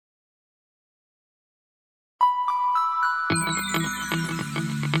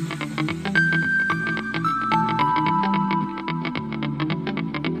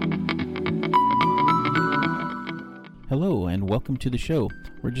Hello, and welcome to the show.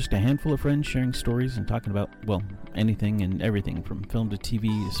 We're just a handful of friends sharing stories and talking about, well, anything and everything from film to TV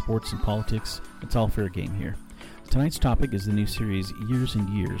to sports and politics. It's all fair game here. Tonight's topic is the new series Years and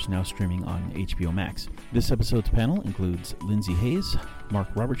Years, now streaming on HBO Max. This episode's panel includes Lindsay Hayes, Mark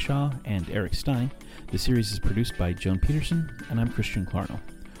Robertshaw, and Eric Stein. The series is produced by Joan Peterson, and I'm Christian Clarno.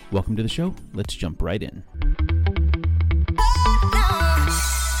 Welcome to the show. Let's jump right in.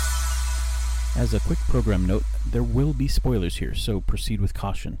 As a quick program note, there will be spoilers here, so proceed with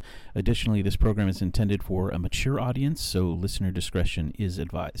caution. Additionally, this program is intended for a mature audience, so listener discretion is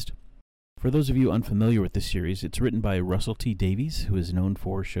advised. For those of you unfamiliar with this series, it's written by Russell T. Davies, who is known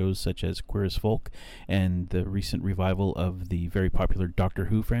for shows such as Queer as Folk and the recent revival of the very popular Doctor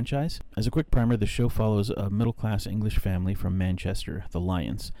Who franchise. As a quick primer, the show follows a middle-class English family from Manchester, the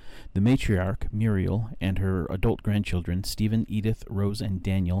Lyons. The matriarch, Muriel, and her adult grandchildren, Stephen, Edith, Rose, and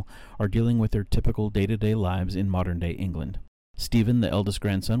Daniel, are dealing with their typical day-to-day lives in modern-day England. Stephen, the eldest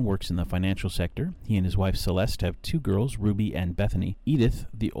grandson, works in the financial sector. He and his wife Celeste have two girls, Ruby and Bethany. Edith,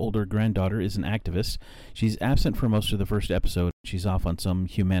 the older granddaughter, is an activist. She's absent for most of the first episode. She's off on some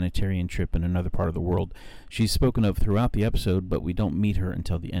humanitarian trip in another part of the world. She's spoken of throughout the episode, but we don't meet her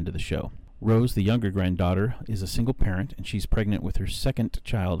until the end of the show. Rose, the younger granddaughter, is a single parent, and she's pregnant with her second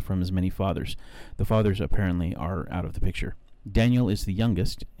child from as many fathers. The fathers apparently are out of the picture. Daniel is the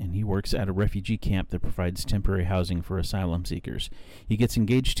youngest, and he works at a refugee camp that provides temporary housing for asylum seekers. He gets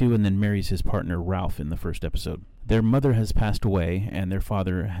engaged to and then marries his partner Ralph in the first episode. Their mother has passed away, and their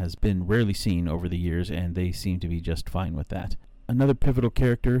father has been rarely seen over the years, and they seem to be just fine with that. Another pivotal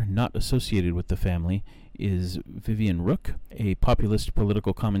character not associated with the family is Vivian Rook, a populist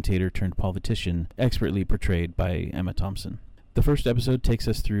political commentator turned politician, expertly portrayed by Emma Thompson. The first episode takes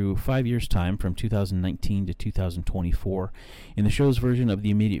us through 5 years' time from 2019 to 2024. In the show's version of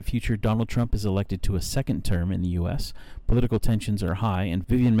the immediate future, Donald Trump is elected to a second term in the U.S. Political tensions are high, and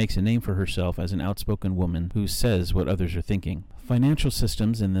Vivian makes a name for herself as an outspoken woman who says what others are thinking. Financial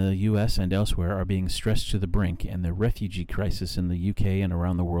systems in the U.S. and elsewhere are being stressed to the brink, and the refugee crisis in the U.K. and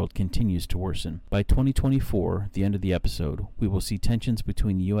around the world continues to worsen. By 2024, the end of the episode, we will see tensions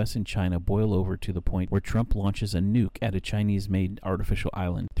between the U.S. and China boil over to the point where Trump launches a nuke at a Chinese-made artificial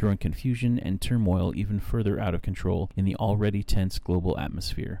island, throwing confusion and turmoil even further out of control in the already tense global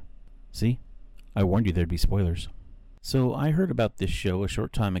atmosphere. See? I warned you there'd be spoilers. So I heard about this show a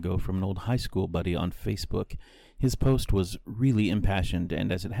short time ago from an old high school buddy on Facebook. His post was really impassioned,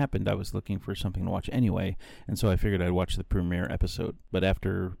 and as it happened, I was looking for something to watch anyway, and so I figured I'd watch the premiere episode. But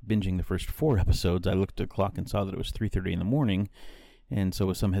after binging the first 4 episodes, I looked at the clock and saw that it was 3:30 in the morning, and so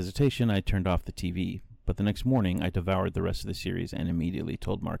with some hesitation, I turned off the TV. But the next morning, I devoured the rest of the series and immediately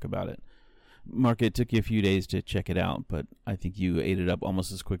told Mark about it. Mark, it took you a few days to check it out, but I think you ate it up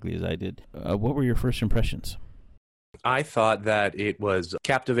almost as quickly as I did. What were your first impressions? I thought that it was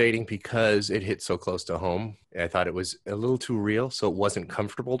captivating because it hit so close to home. I thought it was a little too real, so it wasn't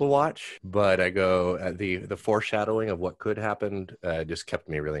comfortable to watch. But the foreshadowing of what could happen just kept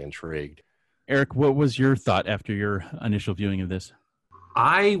me really intrigued. Eric, what was your thought after your initial viewing of this?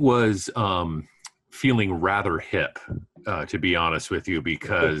 I was feeling rather hip, to be honest with you,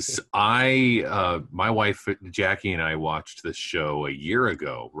 because my wife Jackie and I watched this show a year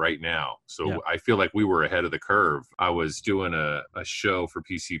ago right now. So yeah. I feel like we were ahead of the curve. I was doing a show for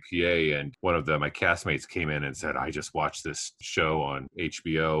PCPA, and one of my castmates came in and said, I just watched this show on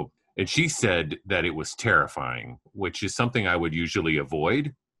HBO. And she said that it was terrifying, which is something I would usually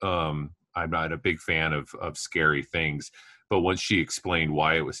avoid. I'm not a big fan of scary things. But once she explained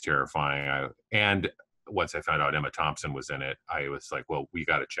why it was terrifying, and once I found out Emma Thompson was in it, I was like, well, we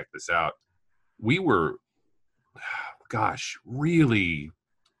got to check this out. We were, really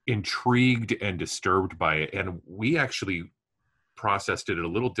intrigued and disturbed by it. And we actually processed it a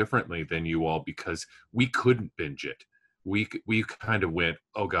little differently than you all because we couldn't binge it. We kind of went,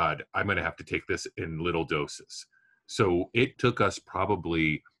 oh God, I'm going to have to take this in little doses. So it took us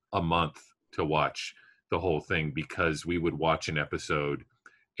probably a month to watch the whole thing because we would watch an episode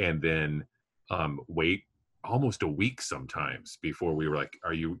and then wait almost a week sometimes before we were like,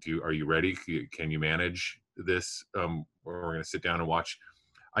 are you ready? Can you manage this? Or we're going to sit down and watch.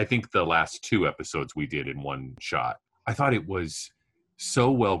 I think the last 2 episodes we did in one shot. I thought it was so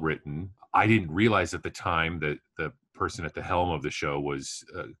well written. I didn't realize at the time that the person at the helm of the show was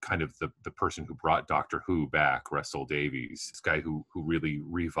kind of the person who brought Doctor Who back, Russell Davies, this guy who really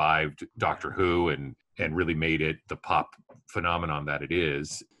revived Doctor Who and really made it the pop phenomenon that it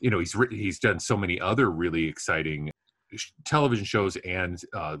is. You know, he's done so many other really exciting television shows and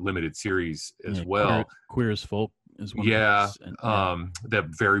limited series as well. Queer as Folk is one Yeah, of those. And, the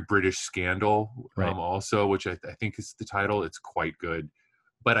Very British Scandal, Right. also, which I think is the title. It's quite good.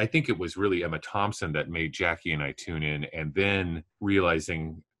 But I think it was really Emma Thompson that made Jackie and I tune in, and then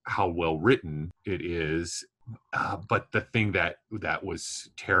realizing how well written it is. But the thing that was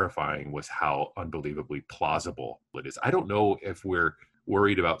terrifying was how unbelievably plausible it is. I don't know if we're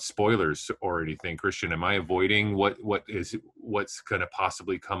worried about spoilers or anything. Christian, am I avoiding what's going to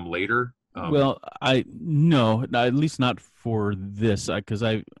possibly come later? well, no, at least not for this, because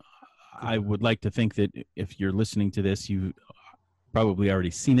I would like to think that if you're listening to this, you probably already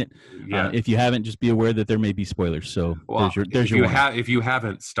seen it. Yeah. If you haven't, just be aware that there may be spoilers. So Well, there's your warning. if you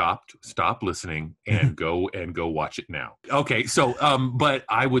haven't stop listening and go watch it now. Okay, so but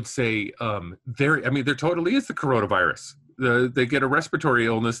I would say there totally is the coronavirus. They get a respiratory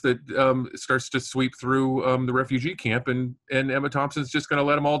illness that starts to sweep through the refugee camp, and Emma Thompson's just going to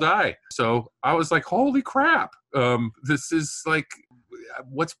let them all die. So I was like, holy crap! This is like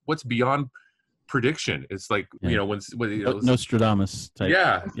what's beyond prediction. It's like, Yeah. when Nostradamus type.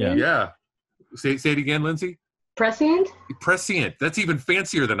 Yeah. Say it again, Lindsay. Prescient? Prescient. That's even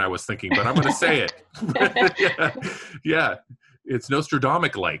fancier than I was thinking, but I'm going to say it. Yeah. It's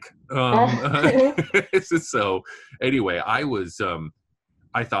Nostradamus-like. So anyway,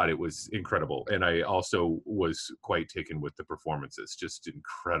 I thought it was incredible. And I also was quite taken with the performances, just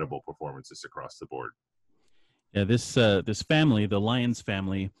incredible performances across the board. Yeah, this family, the Lyons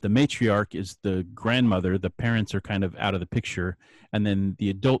family, the matriarch is the grandmother. The parents are kind of out of the picture, and then the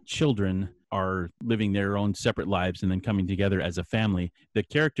adult children are living their own separate lives and then coming together as a family. The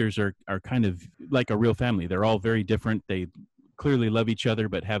characters are kind of like a real family. They're all very different. They clearly love each other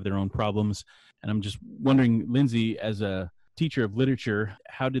but have their own problems. And I'm just wondering, Lindsay, as a teacher of literature,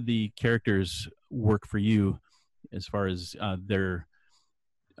 how did the characters work for you as far as their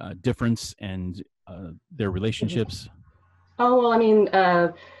difference and their relationships? Oh, well, I mean,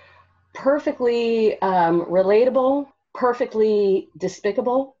 perfectly relatable, perfectly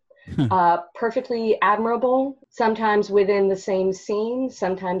despicable, perfectly admirable, sometimes within the same scene,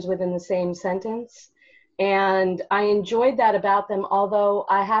 sometimes within the same sentence. And I enjoyed that about them, although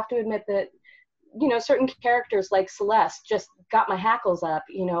I have to admit that, certain characters like Celeste just got my hackles up,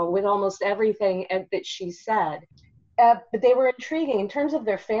 with almost everything that she said. But they were intriguing in terms of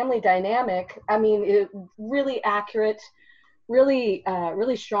their family dynamic. I mean, really accurate, really,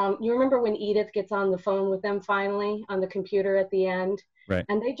 really strong. You remember when Edith gets on the phone with them finally on the computer at the end, Right?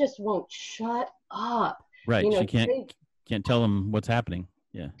 And they just won't shut up. Right. She can't tell them what's happening.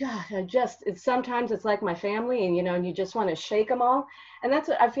 Yeah. Sometimes it's like my family, and and you just want to shake them all. And that's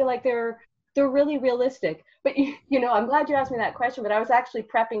what I feel like they're really realistic. But I'm glad you asked me that question, but I was actually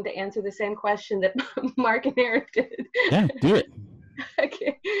prepping to answer the same question that Mark and Eric did. Yeah, do it.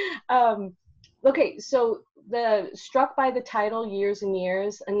 Okay. Okay, so struck by the title Years and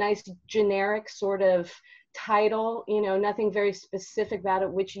Years, a nice generic sort of title, nothing very specific about it,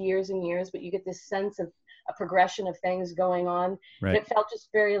 which years and years, but you get this sense of a progression of things going on. Right. And it felt just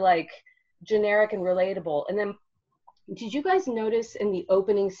very like generic and relatable. And then did you guys notice in the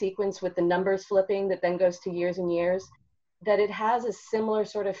opening sequence with the numbers flipping that then goes to Years and Years, that it has a similar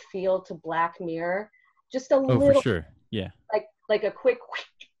sort of feel to Black Mirror? Just a little, for sure. Yeah. Like a quick,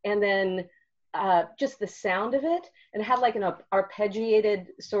 and then just the sound of it, and it had like an arpeggiated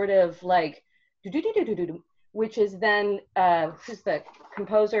sort of like, which is then, who's the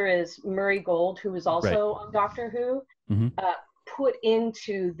composer is Murray Gold, who is also on Doctor Who. Mm-hmm. Put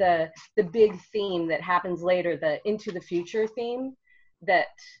into the big theme that happens later, the Into the Future theme, that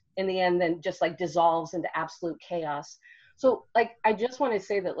in the end then just like dissolves into absolute chaos. So like, I just want to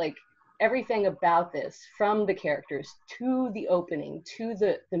say that like everything about this, from the characters to the opening to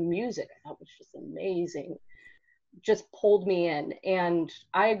the music, I thought was just amazing, just pulled me in. And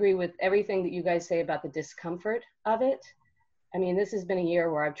I agree with everything that you guys say about the discomfort of it. I mean, this has been a year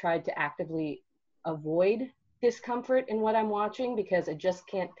where I've tried to actively avoid discomfort in what I'm watching because I just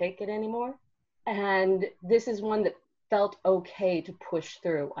can't take it anymore. And this is one that felt okay to push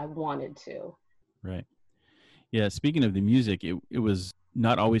through. I wanted to. Right. Yeah. Speaking of the music, it was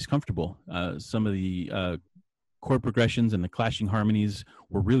not always comfortable. Some of the chord progressions and the clashing harmonies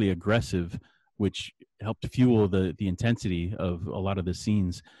were really aggressive, which helped fuel the intensity of a lot of the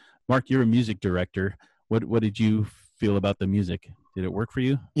scenes. Mark, you're a music director. What did you feel about the music? Did it work for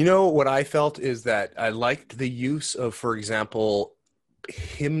you? What I felt is that I liked the use of, for example,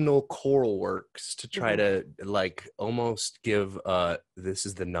 hymnal choral works to try to like almost give this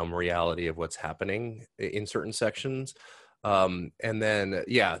is the numb reality of what's happening in certain sections. And then,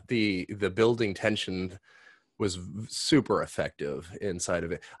 the building tension super effective inside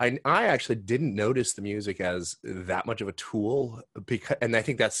of it. I actually didn't notice the music as that much of a tool, because, and I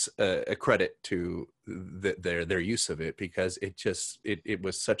think that's a credit to their use of it, because it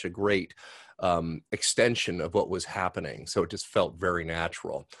was such a great extension of what was happening. So it just felt very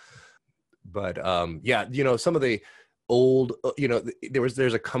natural. But yeah, some of the old,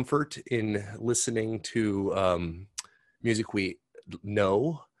 there's a comfort in listening to music we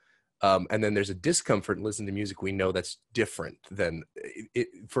know. And then there's a discomfort in listening to music we know that's different than it.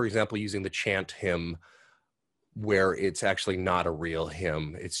 For example, using the chant hymn, where it's actually not a real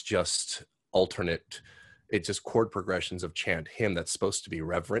hymn. It's just alternate. It's just chord progressions of chant hymn that's supposed to be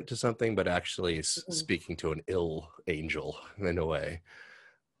reverent to something, but actually is speaking to an ill angel in a way.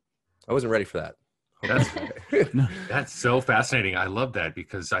 I wasn't ready for that. That's so fascinating. I love that,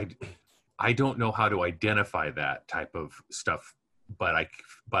 because I don't know how to identify that type of stuff, but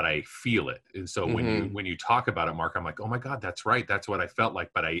I feel it. And so when you talk about it, Mark, I'm like, oh my God, that's right. That's what I felt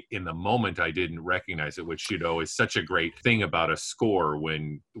like. But in the moment, I didn't recognize it, which, is such a great thing about a score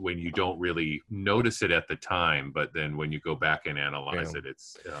when you don't really notice it at the time, but then when you go back and analyze it,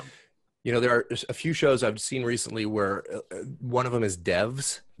 it's, there are a few shows I've seen recently where one of them is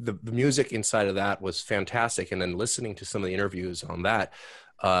Devs. The music inside of that was fantastic. And then listening to some of the interviews on that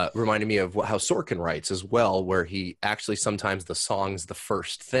reminded me of how Sorkin writes as well, where he actually, sometimes the song's the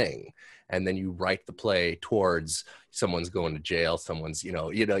first thing. And then you write the play towards someone's going to jail, someone's,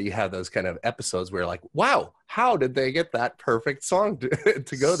 you have those kind of episodes where you're like, wow, how did they get that perfect song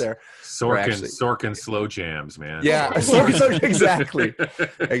to go there? Sorkin slow jams, man. Yeah, Sorkin,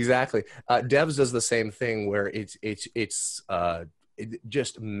 exactly. Devs does the same thing, where it's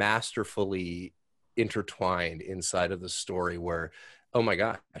just masterfully intertwined inside of the story, where, oh my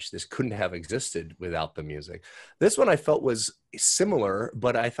gosh, this couldn't have existed without the music. This one I felt was similar,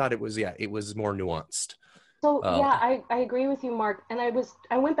 but I thought it was more nuanced. So yeah, I agree with you, Mark. And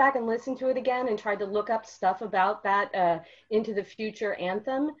I went back and listened to it again and tried to look up stuff about that Into the Future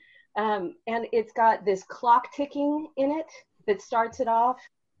anthem. And it's got this clock ticking in it that starts it off.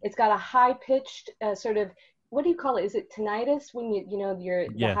 It's got a high pitched sort of, what do you call it? Is it tinnitus when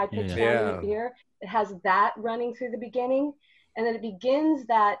the high pitched sound in your ear? It has that running through the beginning. And then it begins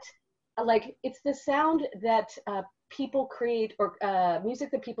that, like, it's the sound that people create, or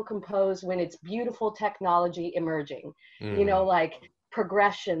music that people compose when it's beautiful technology emerging, like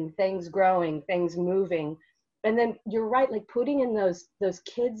progression, things growing, things moving. And then you're right, like putting in those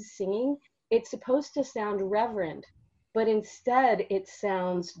kids singing, it's supposed to sound reverent, but instead it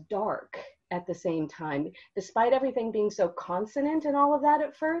sounds dark at the same time. Despite everything being so consonant and all of that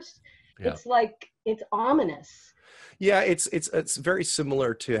at first, it's like, it's ominous. Yeah, it's very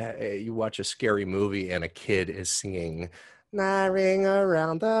similar to you watch a scary movie and a kid is singing "Na Ring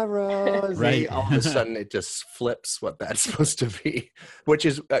Around the Rosie." Right. All of a sudden, it just flips what that's supposed to be, which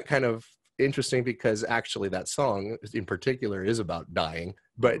is kind of interesting, because actually that song in particular is about dying,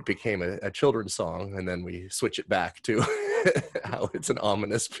 but it became a children's song, and then we switch it back to how it's an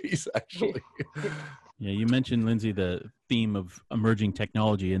ominous piece, actually. Yeah, you mentioned, Lindsay, the theme of emerging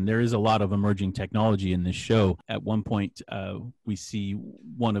technology, and there is a lot of emerging technology in this show. At one point, we see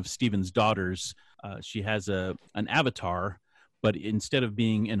one of Steven's daughters. She has an avatar, but instead of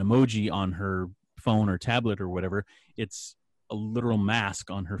being an emoji on her phone or tablet or whatever, it's a literal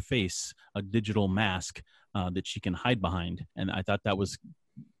mask on her face, a digital mask that she can hide behind. And I thought that was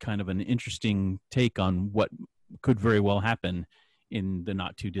kind of an interesting take on what could very well happen in the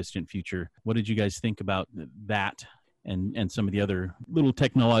not too distant future. What did you guys think about that and some of the other little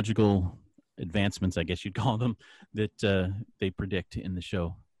technological advancements, I guess you'd call them, that they predict in the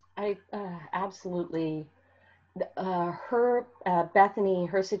show? I absolutely, Bethany,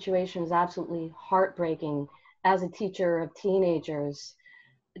 her situation is absolutely heartbreaking as a teacher of teenagers.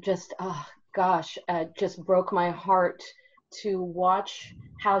 Just, just broke my heart to watch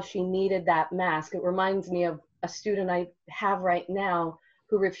how she needed that mask. It reminds me of a student I have right now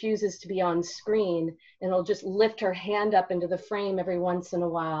who refuses to be on screen, and will just lift her hand up into the frame every once in a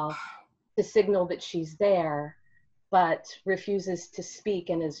while to signal that she's there, but refuses to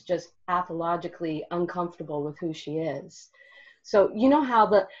speak and is just pathologically uncomfortable with who she is. So you know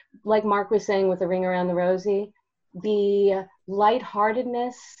how like Mark was saying with the Ring Around the Rosie, the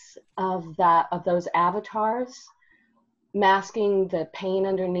lightheartedness of those avatars masking the pain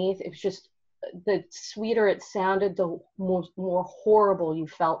underneath, it was just, the sweeter it sounded, the more horrible you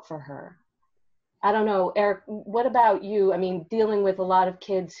felt for her. I don't know, Eric, what about you? I mean, dealing with a lot of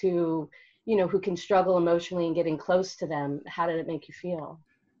kids who can struggle emotionally and getting close to them, how did it make you feel?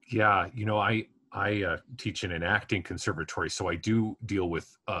 Yeah, I teach in an acting conservatory, so I do deal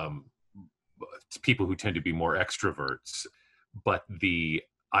with people who tend to be more extroverts. But the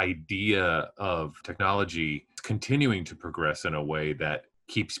idea of technology continuing to progress in a way that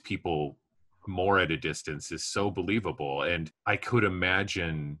keeps people more at a distance is so believable. And I could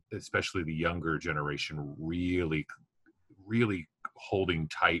imagine, especially the younger generation, really, really holding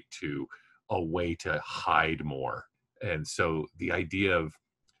tight to a way to hide more. And so the idea of,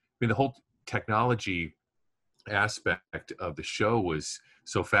 the whole technology aspect of the show was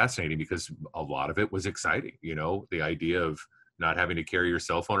so fascinating because a lot of it was exciting. The idea of not having to carry your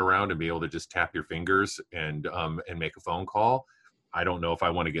cell phone around and be able to just tap your fingers and make a phone call. I don't know if I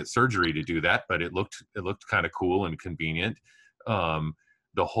want to get surgery to do that, but it looked kind of cool and convenient. The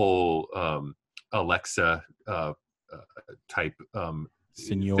whole Alexa type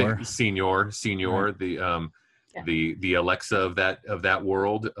Senior, the Alexa of that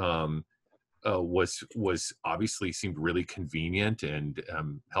world was obviously seemed really convenient and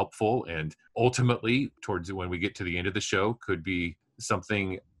helpful, and ultimately towards when we get to the end of the show could be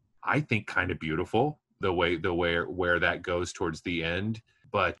something I think kind of beautiful, the way where that goes towards the end.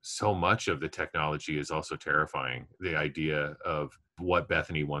 But so much of the technology is also terrifying. The idea of what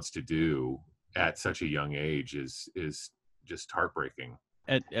Bethany wants to do at such a young age is just heartbreaking.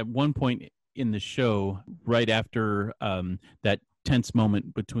 At one point in the show, right after that tense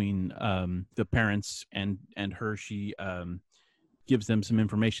moment between the parents and her, she gives them some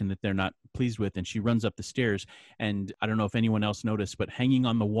information that they're not pleased with, and she runs up the stairs. And I don't know if anyone else noticed, but hanging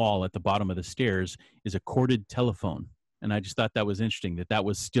on the wall at the bottom of the stairs is a corded telephone. And I just thought that was interesting, that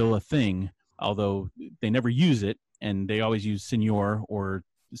was still a thing, although they never use it, and they always use Senior or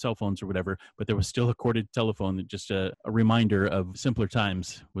cell phones or whatever, but there was still a corded telephone that just a reminder of simpler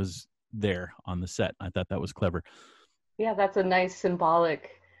times was there on the set. I thought that was clever. Yeah, that's a nice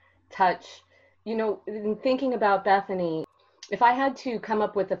symbolic touch. In thinking about Bethany, if I had to come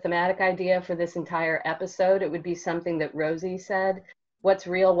up with a thematic idea for this entire episode, it would be something that Rosie said. What's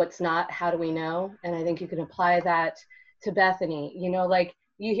real, what's not, how do we know? And I think you can apply that to Bethany. Like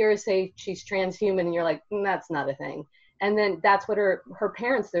you hear her say she's transhuman and you're like, that's not a thing. And then that's what her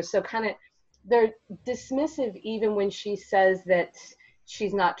parents, they're dismissive even when she says that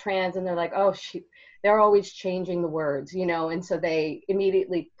she's not trans, and they're like, they're always changing the words, and so they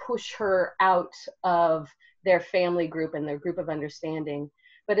immediately push her out of their family group and their group of understanding.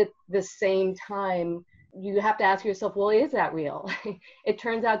 But at the same time, you have to ask yourself, well, is that real? It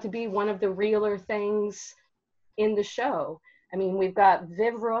turns out to be one of the realer things in the show. I mean, we've got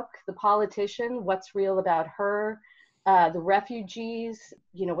Viv Rook, the politician, what's real about her, the refugees,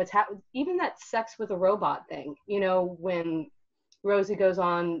 what's happened, even that sex with a robot thing, when Rosie goes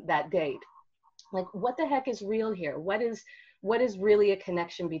on that date. Like, what the heck is real here? What is really a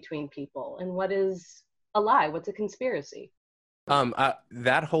connection between people, and what is a lie? What's a conspiracy?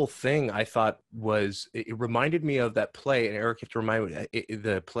 That whole thing I thought it reminded me of that play, and Eric, you have to remind me,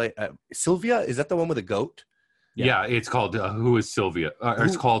 the play, Sylvia, is that the one with a goat? Yeah, it's called Who is Sylvia?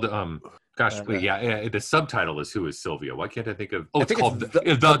 It's called the subtitle is Who is Sylvia? Why can't I think of? Oh, it's called the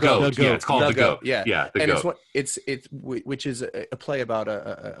Goat. Yeah, it's called The Goat. Yeah, The Goat. It's which is a play about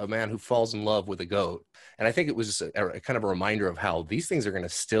a man who falls in love with a goat, and I think it was a kind of a reminder of how these things are going to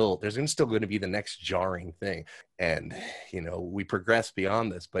still going to be the next jarring thing, and we progress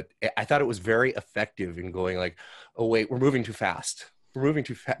beyond this. But I thought it was very effective in going like, oh wait, we're moving too fast.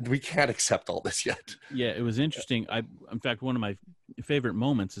 We can't accept all this yet. Yeah, it was interesting. In fact, one of my favorite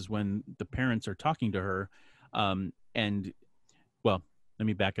moments is when the parents are talking to her. And, well, let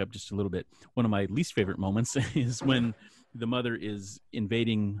me back up just a little bit. One of my least favorite moments is when the mother is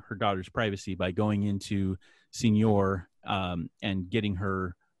invading her daughter's privacy by going into Senior and getting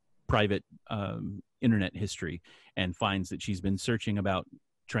her private internet history, and finds that she's been searching about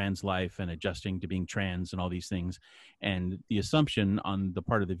trans life and adjusting to being trans and all these things. And the assumption on the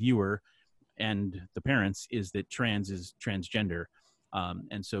part of the viewer and the parents is that trans is transgender.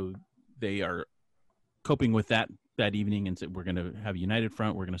 And so they are coping with that evening and said, we're going to have a united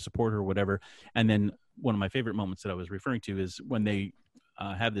front, we're going to support her, whatever. And then one of my favorite moments that I was referring to is when they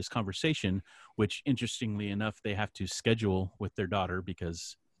have this conversation, which interestingly enough, they have to schedule with their daughter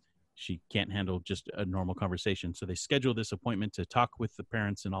because she can't handle just a normal conversation. So they schedule this appointment to talk with the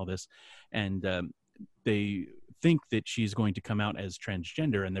parents and all this. And they think that she's going to come out as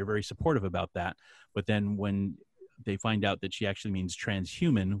transgender, and they're very supportive about that. But then when they find out that she actually means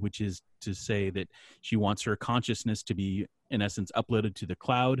transhuman, which is to say that she wants her consciousness to be, in essence, uploaded to the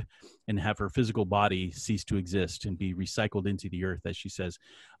cloud and have her physical body cease to exist and be recycled into the earth, as she says,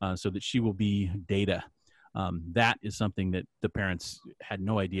 so that she will be data. That is something that the parents had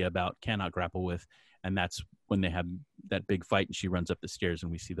no idea about, cannot grapple with. And that's when they have that big fight and she runs up the stairs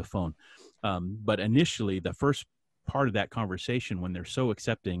and we see the phone. But initially, the first part of that conversation, when they're so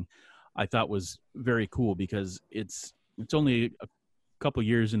accepting, I thought was very cool, because it's only a couple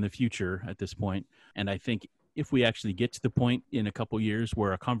years in the future at this point. And I think if we actually get to the point in a couple years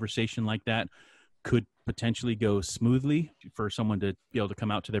where a conversation like that could potentially go smoothly for someone to be able to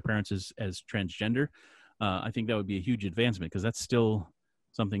come out to their parents as transgender, I think that would be a huge advancement, because that's still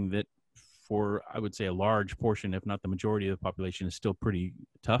something that, for, I would say, a large portion, if not the majority of the population, is still pretty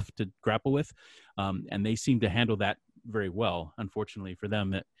tough to grapple with. And they seem to handle that very well. Unfortunately for them,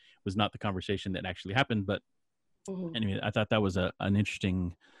 that was not the conversation that actually happened. But anyway, I thought that was an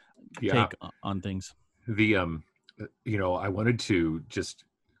interesting take on things. The, I wanted to just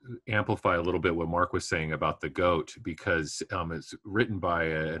amplify a little bit what Mark was saying about the goat, because it's written by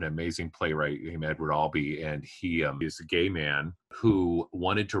an amazing playwright named Edward Albee, and he is a gay man who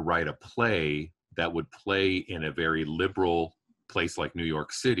wanted to write a play that would play in a very liberal place like New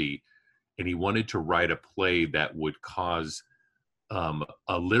York City, and he wanted to write a play that would cause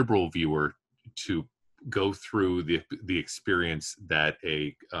a liberal viewer to go through the experience that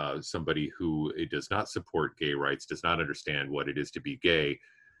somebody who does not support gay rights, does not understand what it is to be gay.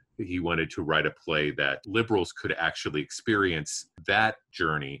 He wanted to write a play that liberals could actually experience that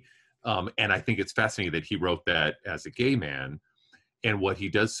journey. And I think it's fascinating that he wrote that as a gay man. And what he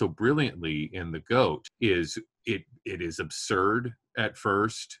does so brilliantly in The Goat is it is absurd at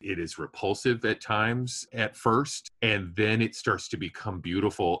first. It is repulsive at times at first. And then it starts to become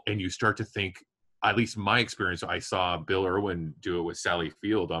beautiful. And you start to think, at least my experience, I saw Bill Irwin do it with Sally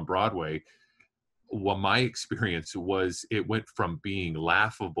Field on Broadway. Well, my experience was it went from being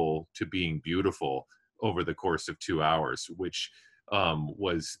laughable to being beautiful over the course of 2 hours, which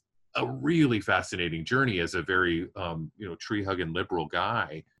was a really fascinating journey as a very, tree-hugging liberal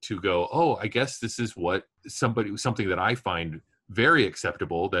guy to go, oh, I guess this is what something that I find very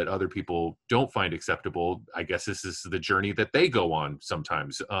acceptable that other people don't find acceptable. I guess this is the journey that they go on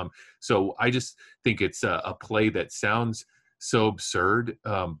sometimes. So I just think it's a play that sounds so absurd,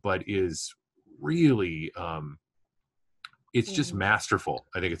 but is really it's just masterful.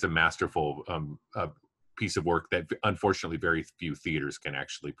 I think it's a masterful piece of work that unfortunately very few theaters can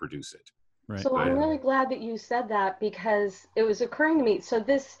actually produce it. Right. So I'm really glad that you said that, because it was occurring to me. So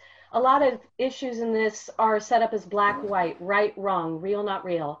a lot of issues in this are set up as black, white, right, wrong, real, not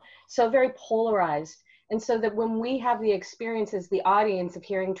real. So very polarized. And so that when we have the experience as the audience of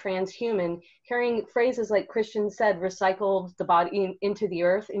hearing transhuman, hearing phrases like Christian said, recycle the body into the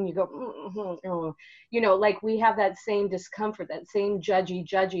earth, and you go, like we have that same discomfort, that same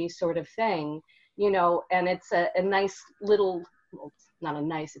judgy sort of thing, and it's a nice little, well, it's not a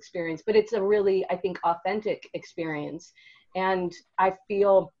nice experience, but it's a really, I think, authentic experience. And I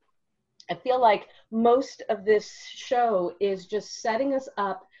feel like most of this show is just setting us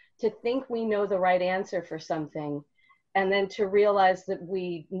up to think we know the right answer for something, and then to realize that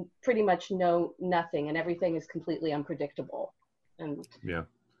we pretty much know nothing and everything is completely unpredictable. And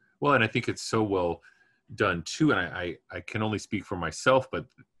well, and I think it's so well done too. And I can only speak for myself, but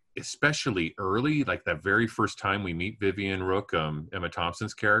especially early, like that very first time we meet Vivian Rook, Emma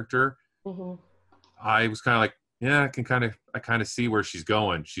Thompson's character, I was kind of like, yeah, I kind of see where she's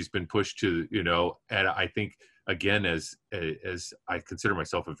going. She's been pushed to, and I think, again, as I consider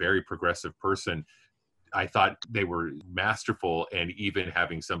myself a very progressive person, I thought they were masterful. And even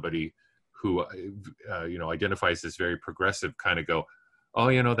having somebody who, identifies as very progressive kind of go, oh,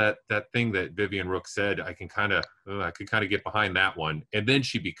 that thing that Vivian Rook said, I can kind of get behind that one. And then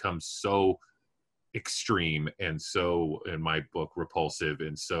she becomes so extreme and so, in my book, repulsive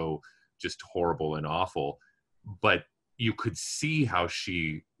and so just horrible and awful. But you could see how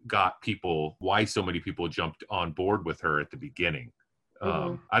she got why so many people jumped on board with her at the beginning.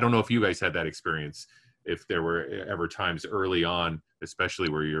 I don't know if you guys had that experience, if there were ever times early on, especially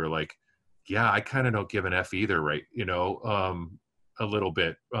where you're like, yeah, I kind of don't give an F either, right? A little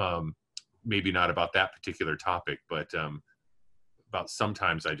bit, maybe not about that particular topic, but about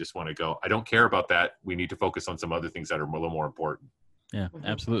sometimes I just want to go, I don't care about that. We need to focus on some other things that are a little more important. Yeah,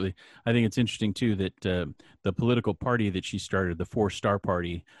 absolutely. I think it's interesting too that the political party that she started, the 4-Star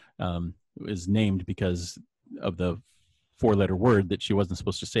Party, is named because of the 4-letter word that she wasn't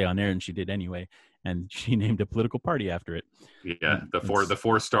supposed to say on air, and she did anyway. And she named a political party after it. Yeah, the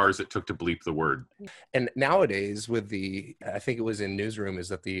 4 stars it took to bleep the word. And nowadays, with I think it was in Newsroom, is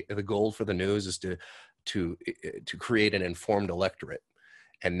that the goal for the news is to create an informed electorate.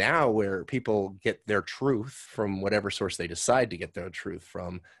 And now where people get their truth from whatever source they decide to get their truth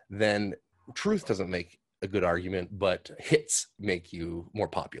from, then truth doesn't make a good argument, but hits make you more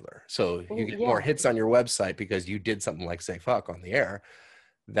popular. So you get Yeah. more hits on your website because you did something like say fuck on the air.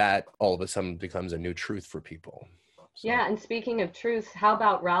 That all of a sudden becomes a new truth for people. So. Yeah, and speaking of truth, how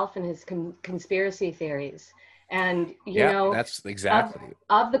about Ralph and his conspiracy theories? And you know, that's exactly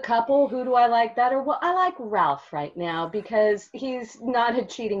of the couple, who do I like better? Well, I like Ralph right now because he's not a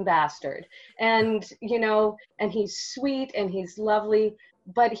cheating bastard, and you know, and he's sweet and he's lovely,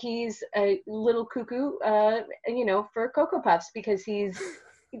 but he's a little cuckoo, you know, for Cocoa Puffs because he's,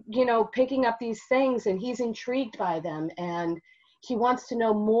 you know, picking up these things and he's intrigued by them and he wants to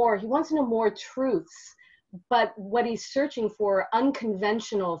know more. He wants to know more truths. But what he's searching for,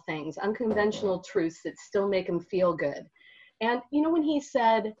 unconventional things, unconventional truths that still make him feel good. And, you know, when he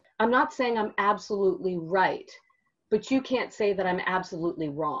said, I'm not saying I'm absolutely right, but you can't say that I'm absolutely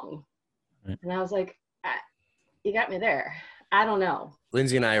wrong. Right. And I was like, you got me there. I don't know.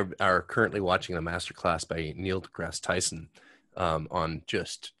 Lindsay and I are currently watching a masterclass by Neil deGrasse Tyson on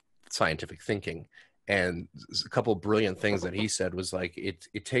just scientific thinking. And a couple of brilliant things that he said was like, it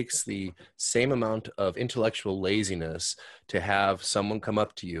takes the same amount of intellectual laziness to have someone come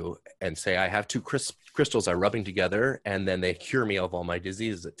up to you and say, I have two crystals I'm rubbing together and then they cure me of all my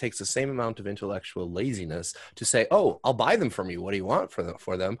diseases. It takes the same amount of intellectual laziness to say, oh, I'll buy them from you. What do you want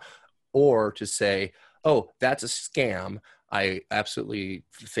for them? Or to say, oh, that's a scam. I absolutely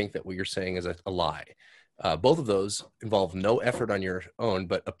think that what you're saying is a lie. Both of those involve no effort on your own,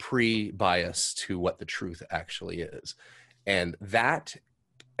 but a pre-bias to what the truth actually is. And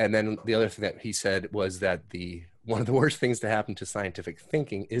then the other thing that he said was that one of the worst things to happen to scientific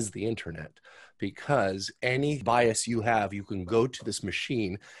thinking is the internet, because any bias you have, you can go to this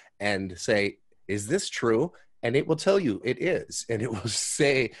machine and say, is this true? And it will tell you it is. And it will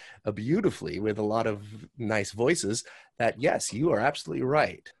say beautifully with a lot of nice voices that, yes, you are absolutely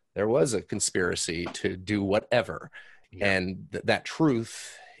right. There was a conspiracy to do whatever. Yeah. And that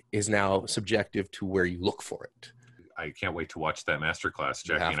truth is now subjective to where you look for it. I can't wait to watch that masterclass.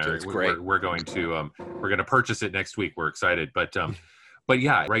 Jackie and I, it's great. We're going to purchase it next week. We're excited. But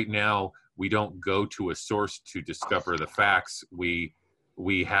yeah, right now we don't go to a source to discover the facts. We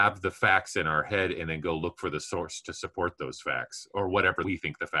have the facts in our head and then go look for the source to support those facts or whatever we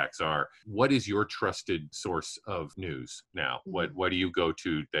think the facts are. What is your trusted source of news now? What do you go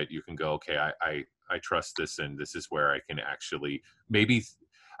to that you can go, okay, I trust this and this is where I can actually maybe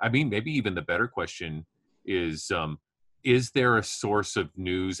even the better question is there a source of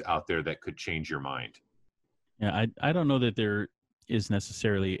news out there that could change your mind? Yeah, I don't know that there is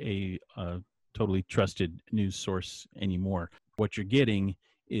necessarily a totally trusted news source anymore. What you're getting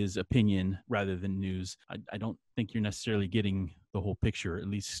is opinion rather than news. I don't think you're necessarily getting the whole picture. At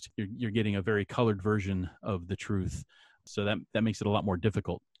least you're getting a very colored version of the truth. So that makes it a lot more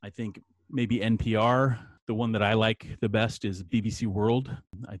difficult. I think maybe NPR, the one that I like the best is BBC World.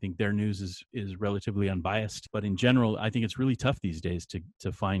 I think their news is relatively unbiased. But in general, I think it's really tough these days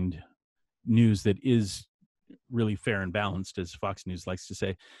to find news that is really fair and balanced, as Fox News likes to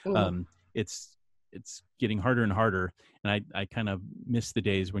say. It's getting harder and harder. And I kind of miss the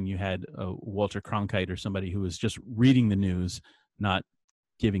days when you had Walter Cronkite or somebody who was just reading the news, not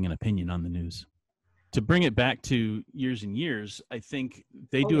giving an opinion on the news. To bring it back to years and years, I think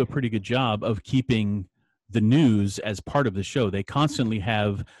they do a pretty good job of keeping the news as part of the show. They constantly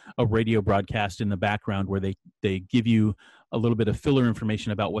have a radio broadcast in the background where they give you a little bit of filler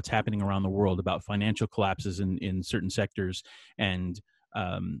information about what's happening around the world, about financial collapses in certain sectors and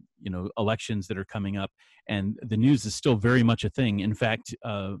elections that are coming up, and the news is still very much a thing. In fact,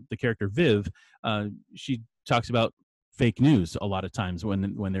 the character Viv, she talks about fake news a lot of times.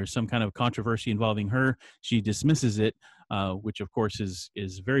 When there's some kind of controversy involving her, she dismisses it, which of course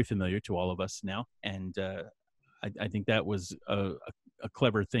is very familiar to all of us now. And I think that was a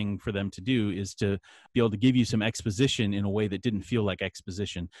clever thing for them to do, is to be able to give you some exposition in a way that didn't feel like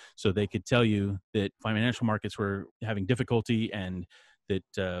exposition. So they could tell you that financial markets were having difficulty and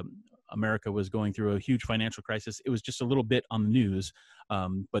that America was going through a huge financial crisis. It was just a little bit on the news,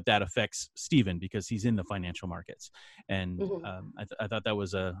 but that affects Stephen because he's in the financial markets. And I thought that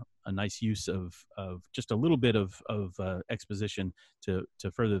was a nice use of just a little bit of exposition to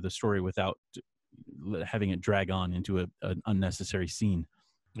further the story without having it drag on into an unnecessary scene.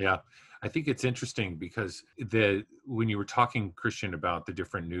 Yeah, I think it's interesting because when you were talking, Christian, about the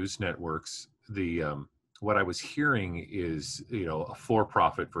different news networks, what I was hearing is, a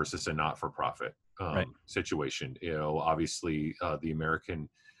for-profit versus a not-for-profit situation. Obviously, the American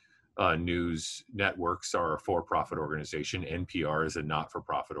news networks are a for-profit organization. NPR is a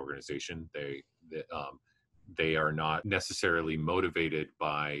not-for-profit organization. They are not necessarily motivated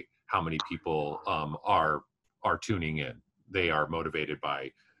by how many people are tuning in. They are motivated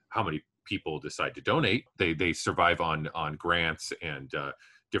by how many people decide to donate. They survive on grants and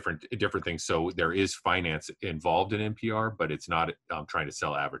different things. So there is finance involved in NPR, but it's not trying to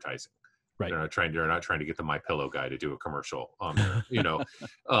sell advertising. Right. They're not trying to get the MyPillow guy to do a commercial on there,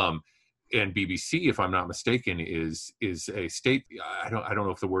 and BBC, if I'm not mistaken, is a state. I don't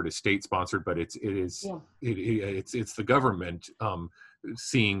know if the word is state sponsored, but it's the government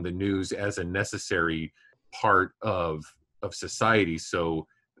seeing the news as a necessary part of society. So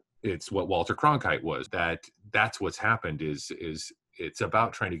it's what Walter Cronkite was. That's what's happened is it's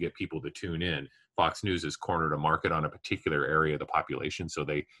about trying to get people to tune in. Fox News has cornered a market on a particular area of the population, so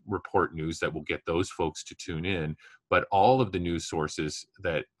they report news that will get those folks to tune in. But all of the news sources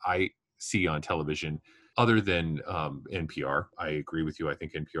that I see on television, other than NPR, I agree with you. I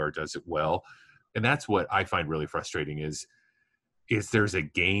think NPR does it well, and that's what I find really frustrating is there's a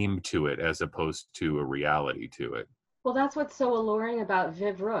game to it as opposed to a reality to it. Well, that's what's so alluring about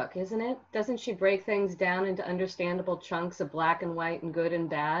Viv Rook, isn't it? Doesn't she break things down into understandable chunks of black and white and good and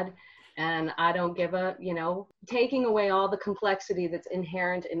bad? And I don't give a, taking away all the complexity that's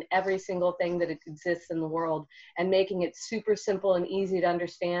inherent in every single thing that exists in the world and making it super simple and easy to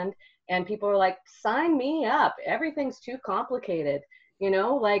understand. And people are like, sign me up. Everything's too complicated.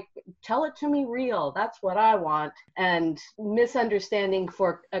 Tell it to me real. That's what I want. And misunderstanding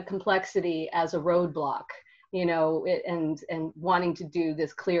for a complexity as a roadblock. And wanting to do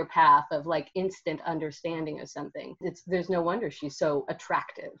this clear path of like instant understanding of something. There's no wonder she's so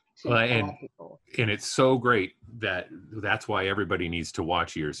attractive to a lot of people. And it's so great that's why everybody needs to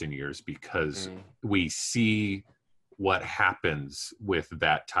watch Years and Years, because we see what happens with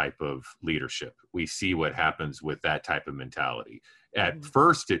that type of leadership. We see what happens with that type of mentality. At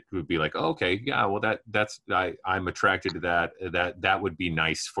first, it would be like, okay, yeah, well, I'm attracted to that would be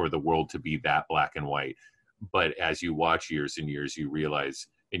nice for the world to be that black and white. But as you watch Years and Years, you realize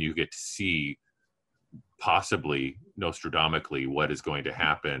and you get to see possibly Nostradamically what is going to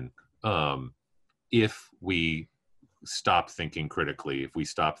happen if we stop thinking critically, if we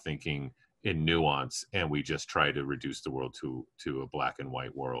stop thinking in nuance, and we just try to reduce the world to a black and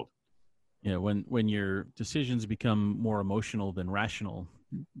white world. Yeah, when your decisions become more emotional than rational,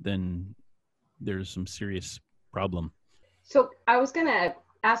 then there's some serious problem. So I was going to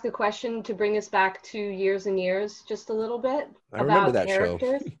ask a question to bring us back to Years and Years just a little bit. I remember that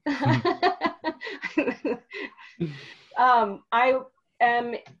characters.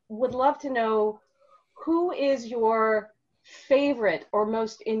 Would love to know, who is your favorite or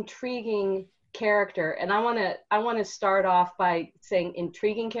most intriguing character? And I want to start off by saying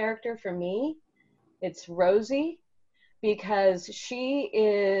intriguing character for me, it's Rosie, because she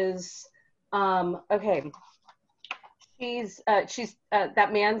is She's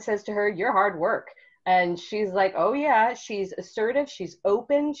that man says to her, "You're hard work." And she's like, oh yeah, she's assertive, she's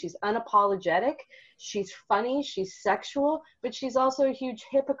open, she's unapologetic, she's funny, she's sexual, but she's also a huge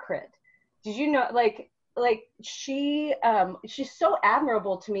hypocrite. Did you know, she's so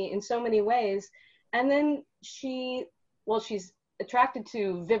admirable to me in so many ways. And then she's attracted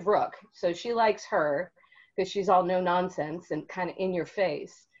to Viv Rook, so she likes her because she's all no nonsense and kind of in your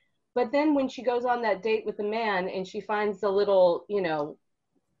face. But then when she goes on that date with the man and she finds the little,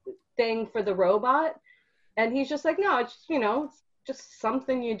 thing for the robot, and he's just like, no, it's, it's just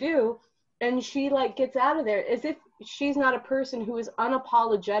something you do. And she gets out of there as if she's not a person who is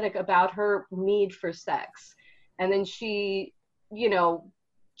unapologetic about her need for sex. And then she,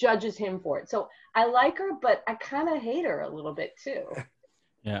 judges him for it. So I like her, but I kind of hate her a little bit too.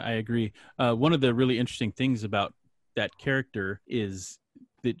 Yeah, I agree. One of the really interesting things about that character is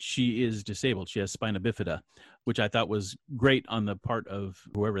that she is disabled. She has spina bifida, which I thought was great on the part of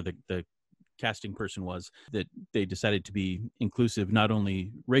whoever the casting person was, that they decided to be inclusive, not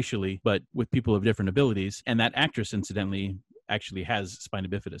only racially, but with people of different abilities. And that actress, incidentally, actually has spina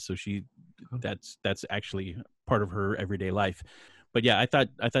bifida. So that's actually part of her everyday life. But yeah, I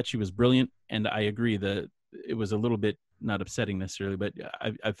thought she was brilliant. And I agree that it was a little bit, not upsetting necessarily, but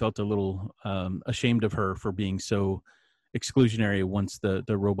I felt a little ashamed of her for being so exclusionary once the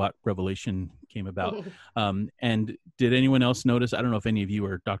robot revelation came about. And did anyone else notice, I don't know if any of you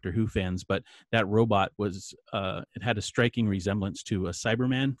are Doctor Who fans, but that robot was it had a striking resemblance to a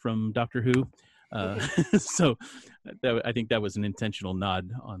Cyberman from Doctor Who. So I think that was an intentional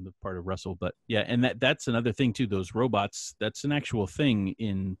nod on the part of Russell. But yeah, and that's another thing too, those robots, that's an actual thing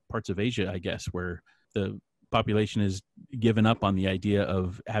in parts of Asia, I guess, where the population is given up on the idea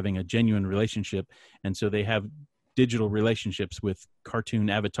of having a genuine relationship, and so they have digital relationships with cartoon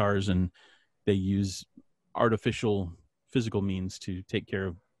avatars, and they use artificial physical means to take care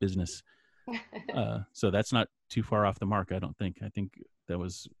of business. So that's not too far off the mark, I don't think. I think that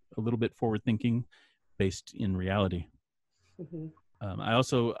was a little bit forward thinking based in reality. Mm-hmm.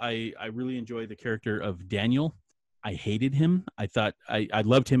 I really enjoy the character of Daniel. I hated him. I thought I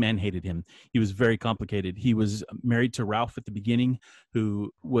loved him and hated him. He was very complicated. He was married to Ralph at the beginning,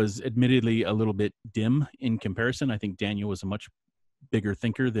 who was admittedly a little bit dim in comparison. I think Daniel was a much bigger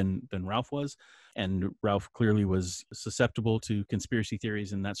thinker than Ralph was. And Ralph clearly was susceptible to conspiracy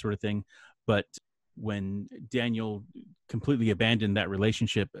theories and that sort of thing. But when Daniel completely abandoned that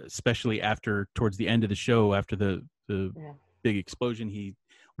relationship, especially towards the end of the show, after the big explosion, he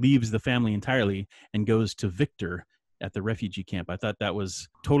leaves the family entirely and goes to Victor at the refugee camp. I thought that was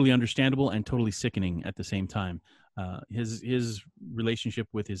totally understandable and totally sickening at the same time. His relationship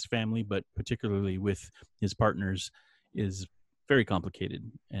with his family, but particularly with his partners, is very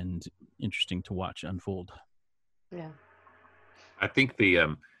complicated and interesting to watch unfold. Yeah. I think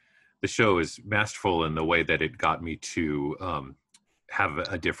the show is masterful in the way that it got me to have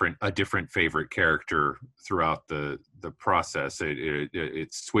a different favorite character throughout the process.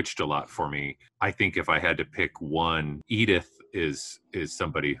 It switched a lot for me. I think if I had to pick one, Edith is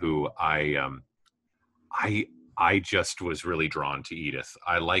somebody who I just was really drawn to Edith.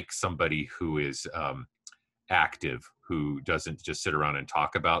 I like somebody who is active, who doesn't just sit around and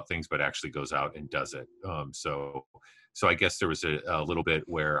talk about things, but actually goes out and does it. So I guess there was a little bit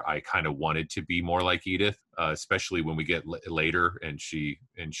where I kind of wanted to be more like Edith, especially when we get later and she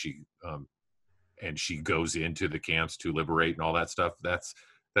goes into the camps to liberate and all that stuff. That's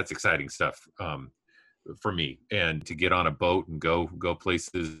exciting stuff for me. And to get on a boat and go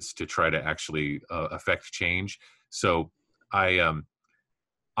places to try to actually affect change. So I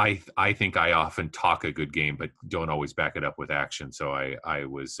think I often talk a good game, but don't always back it up with action. So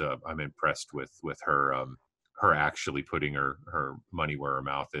I'm impressed with her. Her actually putting her money where her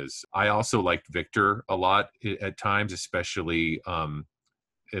mouth is. I also liked Victor a lot at times, especially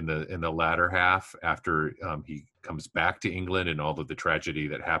in the latter half after he comes back to England and all of the tragedy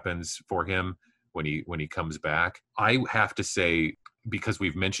that happens for him when he comes back. I have to say, because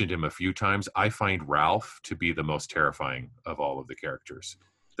we've mentioned him a few times, I find Ralph to be the most terrifying of all of the characters.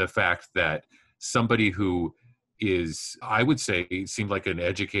 The fact that somebody who is, I would say, seemed like an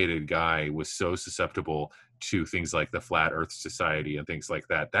educated guy was so susceptible to things like the Flat Earth Society and things like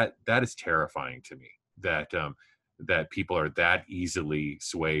that. That is terrifying to me. That people are that easily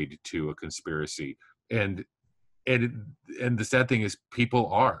swayed to a conspiracy, and the sad thing is,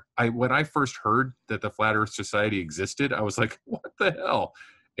 people are. When I first heard that the Flat Earth Society existed, I was like, what the hell?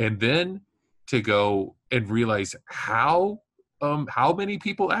 And then to go and realize how many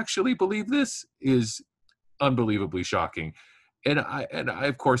people actually believe this is unbelievably shocking. And I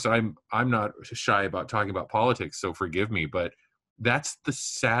of course I'm not shy about talking about politics, so forgive me, but that's the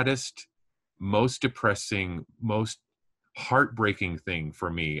saddest, most depressing, most heartbreaking thing for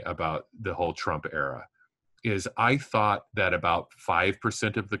me about the whole Trump era is I thought that about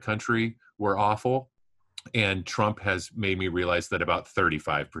 5% of the country were awful, and Trump has made me realize that about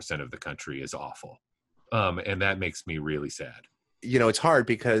 35% of the country is awful. And that makes me really sad. You know, it's hard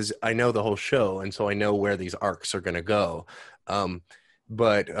because I know the whole show, and so I know where these arcs are going to go.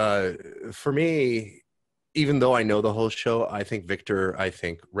 But for me, even though I know the whole show, I think Victor,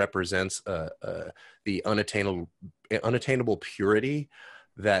 represents the unattainable purity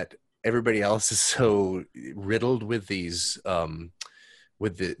that everybody else is so riddled with these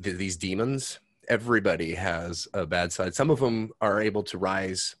these demons. Everybody has a bad side. Some of them are able to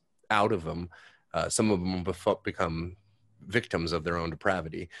rise out of them. Some of them become victims of their own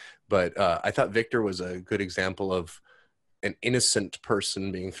depravity. But I thought Victor was a good example of an innocent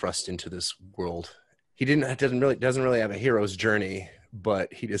person being thrust into this world. He doesn't really have a hero's journey,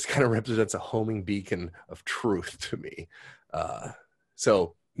 but he just kind of represents a homing beacon of truth to me.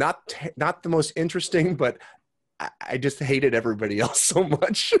 So not the most interesting, but I just hated everybody else so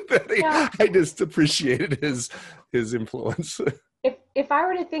much that I just appreciated his influence. If I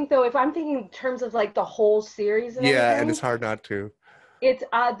were to think, though, if I'm thinking in terms of like the whole series, and and it's hard not to. It's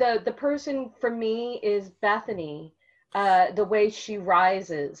the person for me is Bethany. The way she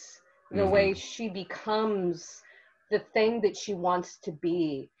rises, the way she becomes the thing that she wants to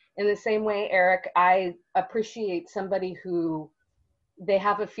be. In the same way, Eric, I appreciate somebody who they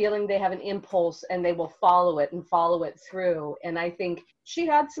have a feeling, they have an impulse, and they will follow it through. And I think she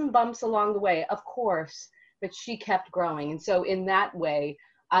had some bumps along the way, of course, but she kept growing. And so in that way,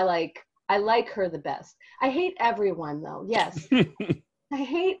 I like her the best. I hate everyone, though. Yes. I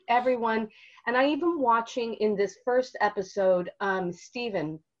hate everyone. And I even watching in this first episode,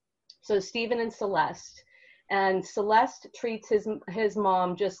 Stephen. So Stephen and Celeste. And Celeste treats his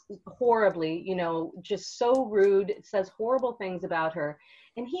mom just horribly, you know, just so rude, says horrible things about her.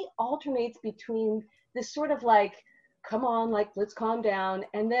 And he alternates between this sort of like, come on, like, let's calm down,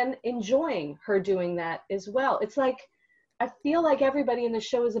 and then enjoying her doing that as well. It's like, I feel like everybody in the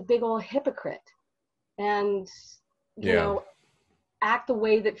show is a big old hypocrite, and, you know, act the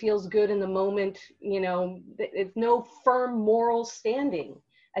way that feels good in the moment. You know, it's no firm moral standing.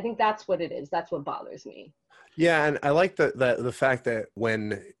 I think that's what it is. That's what bothers me. Yeah, and I like the fact that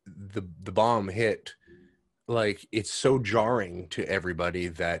when the bomb hit, like, it's so jarring to everybody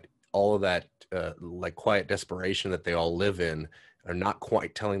that all of that like quiet desperation that they all live in are not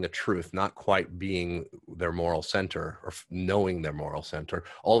quite telling the truth, not quite being their moral center or knowing their moral center,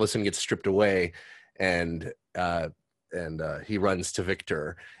 all of a sudden gets stripped away, and he runs to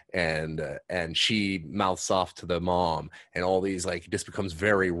Victor, and she mouths off to the mom, and all these, like, it just becomes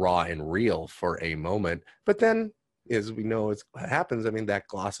very raw and real for a moment. But then, as we know, it's what happens. I mean, that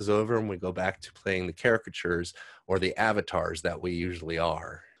glosses over, and we go back to playing the caricatures or the avatars that we usually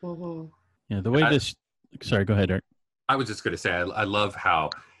are. Mm-hmm. Yeah, the way this. Sorry, go ahead, Art. I was just going to say, I love how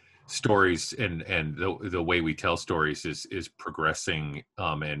stories and the way we tell stories is progressing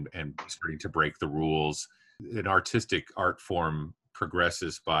and starting to break the rules. An artistic art form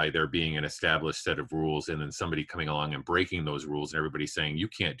progresses by there being an established set of rules, and then somebody coming along and breaking those rules, and everybody saying, you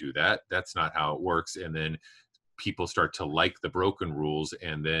can't do that, that's not how it works. And then people start to like the broken rules,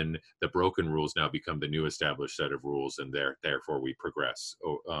 and then the broken rules now become the new established set of rules, and therefore we progress.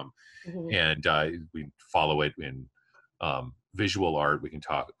 And we follow it in visual art, we can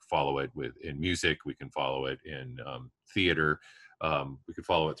follow it in music, we can follow it in theater, we can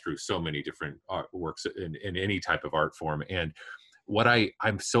follow it through so many different works in any type of art form. And what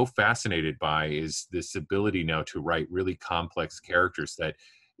I'm so fascinated by is this ability now to write really complex characters that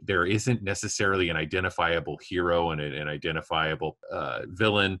there isn't necessarily an identifiable hero and an identifiable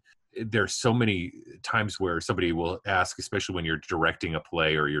villain. There's so many times where somebody will ask, especially when you're directing a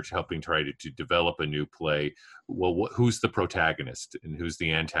play or you're helping try to develop a new play, well, who's the protagonist and who's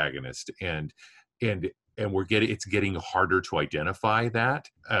the antagonist? And it's getting harder to identify that.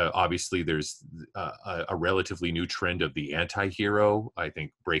 Obviously, there's a relatively new trend of the anti-hero. I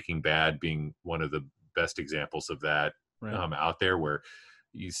think Breaking Bad being one of the best examples of that out there, where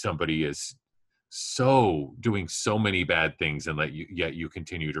somebody is doing so many bad things, and yet you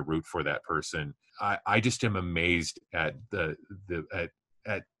continue to root for that person. I just am amazed at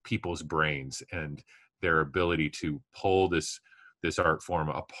at people's brains and their ability to pull this art form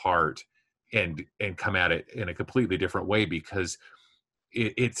apart and come at it in a completely different way, because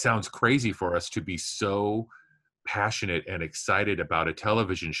it sounds crazy for us to be so passionate and excited about a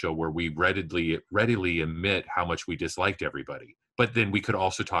television show where we readily admit how much we disliked everybody. But then we could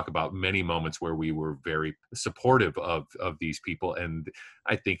also talk about many moments where we were very supportive of these people. And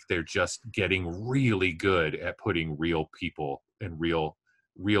I think they're just getting really good at putting real people and real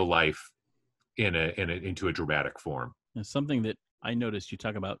life into a dramatic form. And something that I noticed, you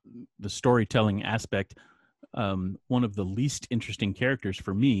talk about the storytelling aspect. One of the least interesting characters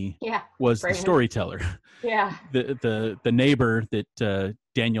for me was the storyteller. Yeah. The neighbor that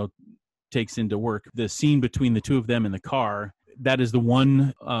Daniel takes into work. The scene between the two of them in the car, that is the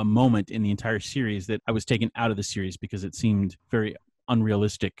one moment in the entire series that I was taken out of the series because it seemed very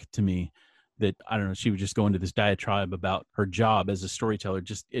unrealistic to me. That, I don't know, she would just go into this diatribe about her job as a storyteller.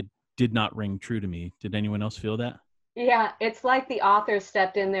 Just, it did not ring true to me. Did anyone else feel that? Yeah, it's like the author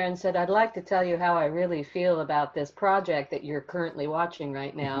stepped in there and said, I'd like to tell you how I really feel about this project that you're currently watching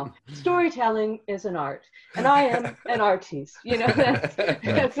right now. Storytelling is an art, and I am an artiste. You know,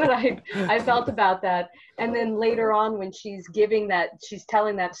 that's what I felt about that. And then later on, when she's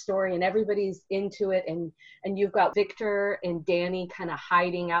telling that story and everybody's into it, and you've got Victor and Danny kind of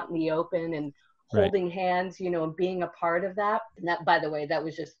hiding out in the open and holding hands, you know, and being a part of that. And that, by the way, that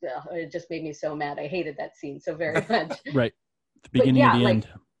was just, it just made me so mad. I hated that scene so very much. Right. The beginning of the end.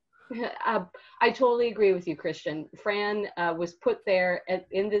 I totally agree with you, Christian. Fran was put there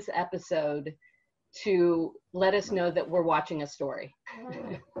in this episode to let us know that we're watching a story.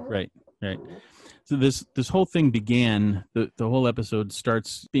 Right. So this whole thing began, the whole episode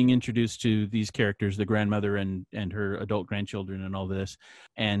starts being introduced to these characters, the grandmother and her adult grandchildren and all this.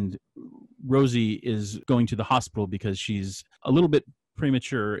 And Rosie is going to the hospital because she's a little bit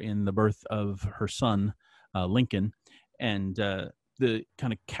premature in the birth of her son, Lincoln. And the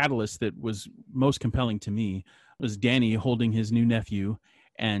kind of catalyst that was most compelling to me was Danny holding his new nephew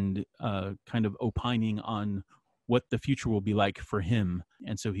and kind of opining on what the future will be like for him.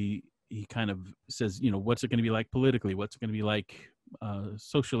 And so he kind of says, you know, what's it going to be like politically? What's it going to be like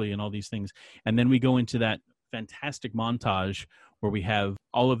socially and all these things? And then we go into that fantastic montage where we have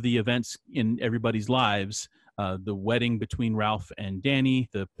all of the events in everybody's lives. The wedding between Ralph and Danny,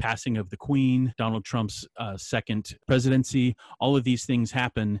 the passing of the Queen, Donald Trump's second presidency, all of these things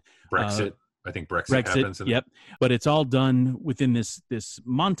happen. Brexit. I think Brexit happens. Yep. But it's all done within this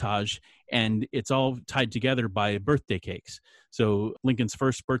montage, and it's all tied together by birthday cakes. So Lincoln's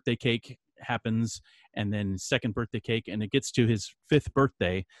first birthday cake happens, and then second birthday cake, and it gets to his 5th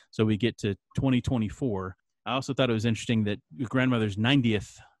birthday. So we get to 2024. I also thought it was interesting that your grandmother's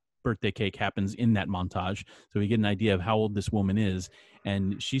 90th birthday cake happens in that montage. So we get an idea of how old this woman is,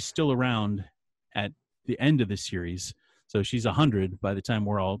 and she's still around at the end of the series. So she's 100 by the time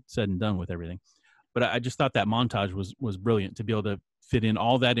we're all said and done with everything. But I just thought that montage was brilliant to be able to fit in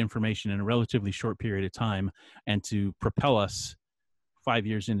all that information in a relatively short period of time and to propel us 5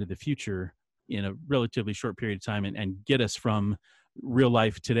 years into the future in a relatively short period of time and get us from real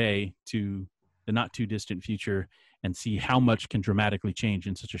life today to the not too distant future and see how much can dramatically change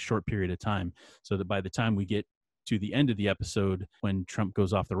in such a short period of time, so that by the time we get to the end of the episode, when Trump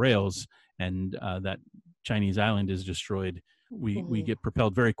goes off the rails and that Chinese island is destroyed, we get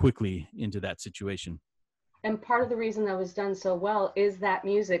propelled very quickly into that situation. And part of the reason that was done so well is that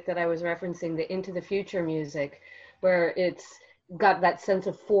music that I was referencing, the Into the Future music, where it's got that sense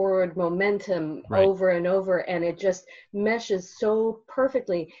of forward momentum over and over, and it just meshes so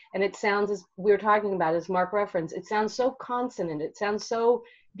perfectly. And it sounds, as we were talking about, as Mark referenced, it sounds so consonant, it sounds so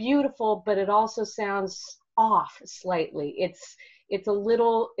beautiful, but it also sounds off slightly. It's a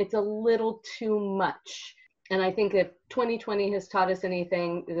little too much. And I think if 2020 has taught us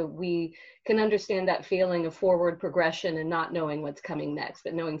anything, that we can understand that feeling of forward progression and not knowing what's coming next,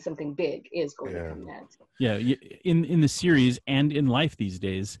 but knowing something big is going to come next. Yeah, in the series and in life these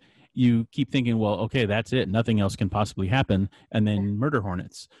days, you keep thinking, well, okay, that's it. Nothing else can possibly happen. And then murder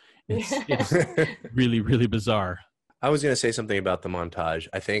hornets. It's really, really bizarre. I was going to say something about the montage.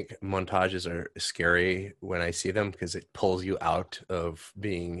 I think montages are scary when I see them because it pulls you out of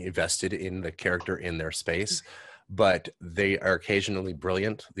being invested in the character in their space. But they are occasionally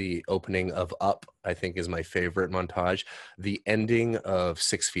brilliant. The opening of Up, I think, is my favorite montage. The ending of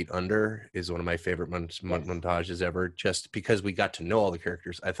 6 Feet Under is one of my favorite montages ever, just because we got to know all the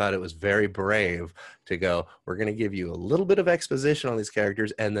characters. I thought it was very brave to go, we're going to give you a little bit of exposition on these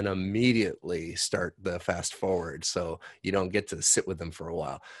characters and then immediately start the fast forward so you don't get to sit with them for a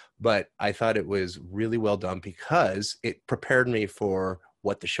while. But I thought it was really well done because it prepared me for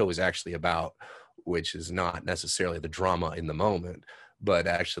what the show is actually about, which is not necessarily the drama in the moment, but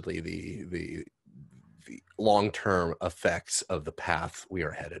actually the long-term effects of the path we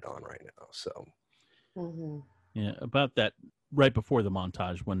are headed on right now. So, yeah, about that right before the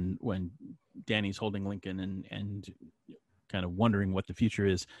montage when Danny's holding Lincoln and kind of wondering what the future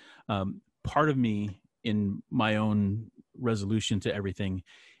is. Part of me, in my own resolution to everything,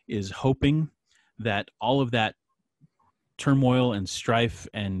 is hoping that all of that turmoil and strife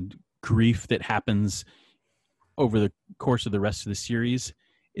and grief that happens over the course of the rest of the series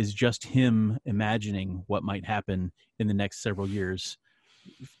is just him imagining what might happen in the next several years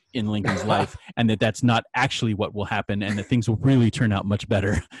in Lincoln's life, and that's not actually what will happen, and that things will really turn out much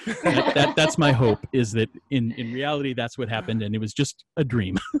better. That's my hope, is that in reality that's what happened, and it was just a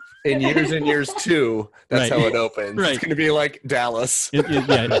dream. In Years and Years 2, that's how it opens. It's going to be like Dallas.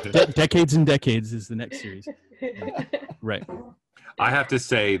 Decades and Decades is the next series. Right. I have to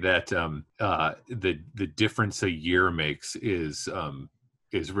say that the difference a year makes is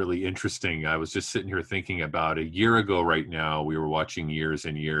really interesting. I was just sitting here thinking about a year ago right now, we were watching Years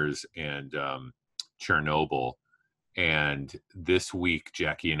and Years and Chernobyl. And this week,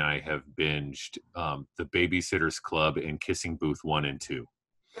 Jackie and I have binged The Babysitter's Club and Kissing Booth 1 and 2.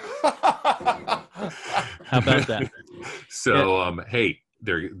 How about that? So, hey,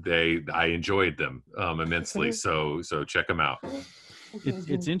 I enjoyed them immensely. So check them out.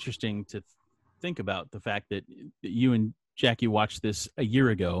 It's interesting to think about the fact that you and Jackie watched this a year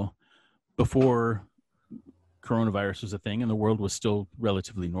ago, before coronavirus was a thing and the world was still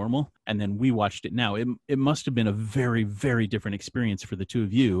relatively normal, and then we watched it now. It must have been a very, very different experience for the two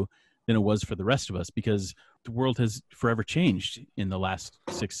of you than it was for the rest of us, because the world has forever changed in the last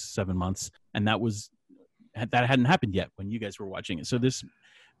 6-7 months, and that hadn't happened yet when you guys were watching it. So this,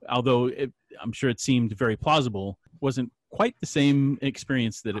 although I'm sure it seemed very plausible, wasn't quite the same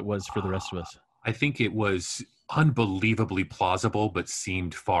experience that it was for the rest of us. I think it was unbelievably plausible, but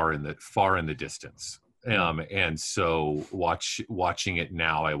seemed far in the distance. And so watching it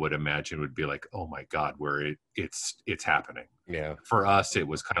now, I would imagine would be like, oh my God, where it's happening. Yeah. For us, it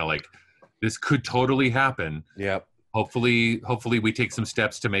was kind of like, this could totally happen. Yep. Hopefully we take some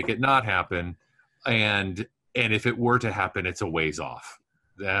steps to make it not happen. And And if it were to happen, it's a ways off.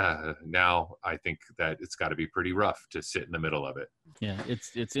 Now I think that it's got to be pretty rough to sit in the middle of it. Yeah,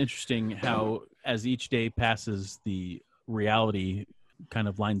 it's interesting how as each day passes, the reality kind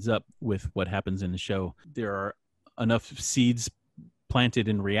of lines up with what happens in the show. There are enough seeds planted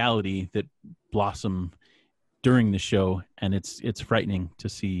in reality that blossom during the show, and it's frightening to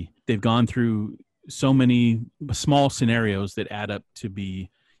see. They've gone through so many small scenarios that add up to be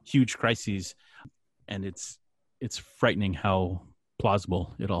huge crises, and it's frightening how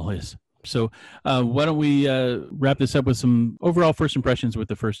plausible it all is. So why don't we wrap this up with some overall first impressions with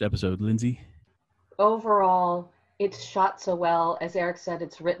the first episode. Lindsay? Overall, it's shot so well. As Eric said,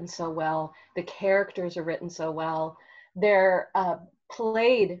 it's written so well. The characters are written so well. They're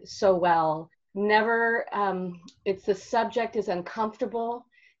played so well. Never, the subject is uncomfortable.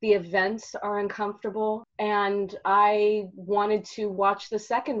 The events are uncomfortable. And I wanted to watch the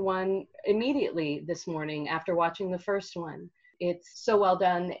second one immediately this morning after watching the first one. It's so well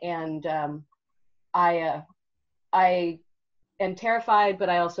done. And I am terrified, but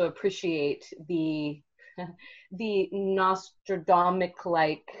I also appreciate the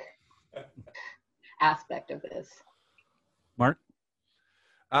Nostradamus-like aspect of this. Mark?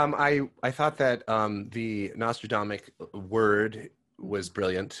 I thought that the Nostradamus word was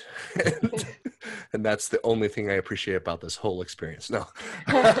brilliant, and that's the only thing I appreciate about this whole experience. No,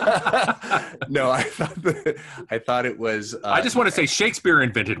 no, I thought it was. I just want to say Shakespeare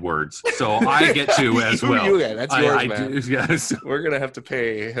invented words, so I get to as well. You get, that's yours, man. Yes. We're gonna have to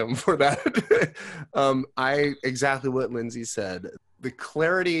pay him for that. Exactly what Lindsay said. The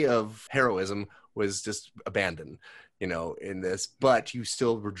clarity of heroism was just abandoned, in this, but you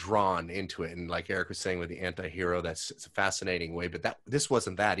still were drawn into it. And like Eric was saying with the anti-hero, it's a fascinating way, but this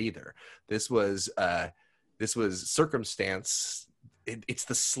wasn't that either. This was circumstance. It's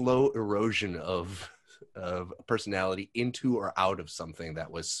the slow erosion of personality into or out of something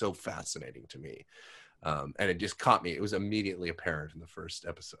that was so fascinating to me. And it just caught me. It was immediately apparent in the first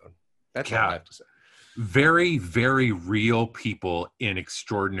episode. That's all I have to say. Very, very real people in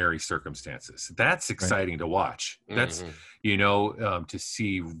extraordinary circumstances. That's exciting to watch. That's, to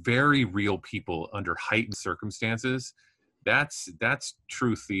see very real people under heightened circumstances. That's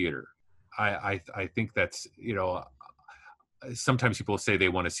true theater. I think that's, sometimes people say they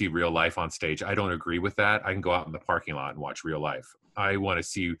want to see real life on stage. I don't agree with that. I can go out in the parking lot and watch real life. I want to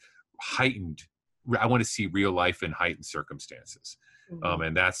see real life in heightened circumstances.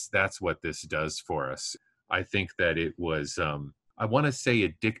 And that's what this does for us. I think that it was, I want to say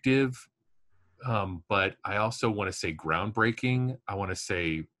addictive, but I also want to say groundbreaking. I want to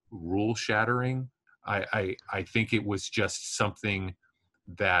say rule shattering. I think it was just something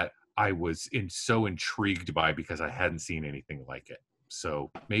that I was so intrigued by because I hadn't seen anything like it.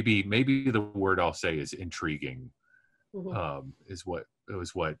 So maybe the word I'll say is intriguing. Is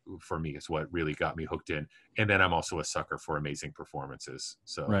what for me is what really got me hooked in. And then I'm also a sucker for amazing performances.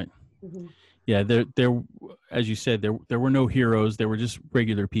 So right. Yeah, there as you said, there were no heroes, there were just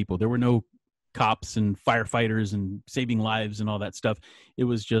regular people. There were no cops and firefighters and saving lives and all that stuff. It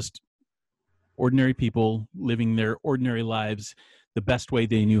was just ordinary people living their ordinary lives the best way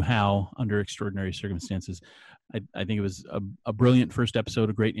they knew how under extraordinary circumstances. I think it was a brilliant first episode,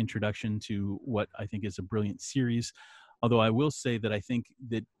 a great introduction to what I think is a brilliant series. Although I will say that I think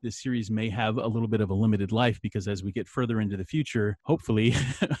that the series may have a little bit of a limited life because as we get further into the future, hopefully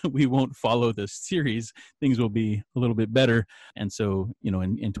we won't follow this series. Things will be a little bit better. And so,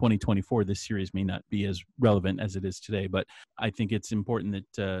 in 2024, this series may not be as relevant as it is today. But I think it's important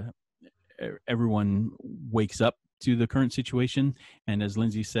that everyone wakes up to the current situation. And as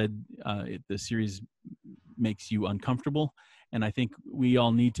Lindsay said, the series makes you uncomfortable. And I think we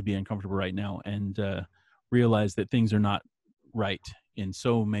all need to be uncomfortable right now and realize that things are not right in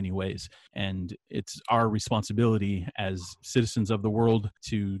so many ways. And it's our responsibility as citizens of the world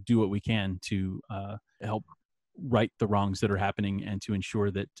to do what we can to help right the wrongs that are happening and to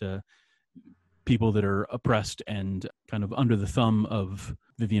ensure that people that are oppressed and kind of under the thumb of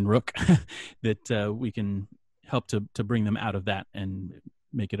Vivian Rook, that we can help to bring them out of that and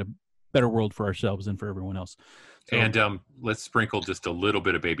make it a better world for ourselves and for everyone else. So, and let's sprinkle just a little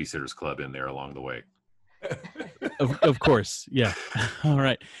bit of Babysitter's Club in there along the way. Of course. Yeah. All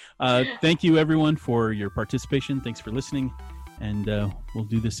right. Thank you everyone for your participation. Thanks for listening. And we'll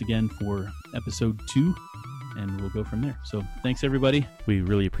do this again for episode 2 and we'll go from there. So thanks everybody. We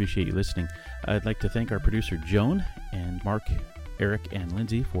really appreciate you listening. I'd like to thank our producer Joan and Mark, Eric, and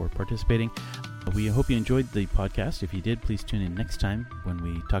Lindsay for participating. We hope you enjoyed the podcast. If you did, please tune in next time when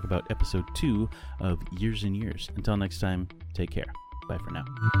we talk about episode 2 of Years and Years. Until next time, take care. Bye for now.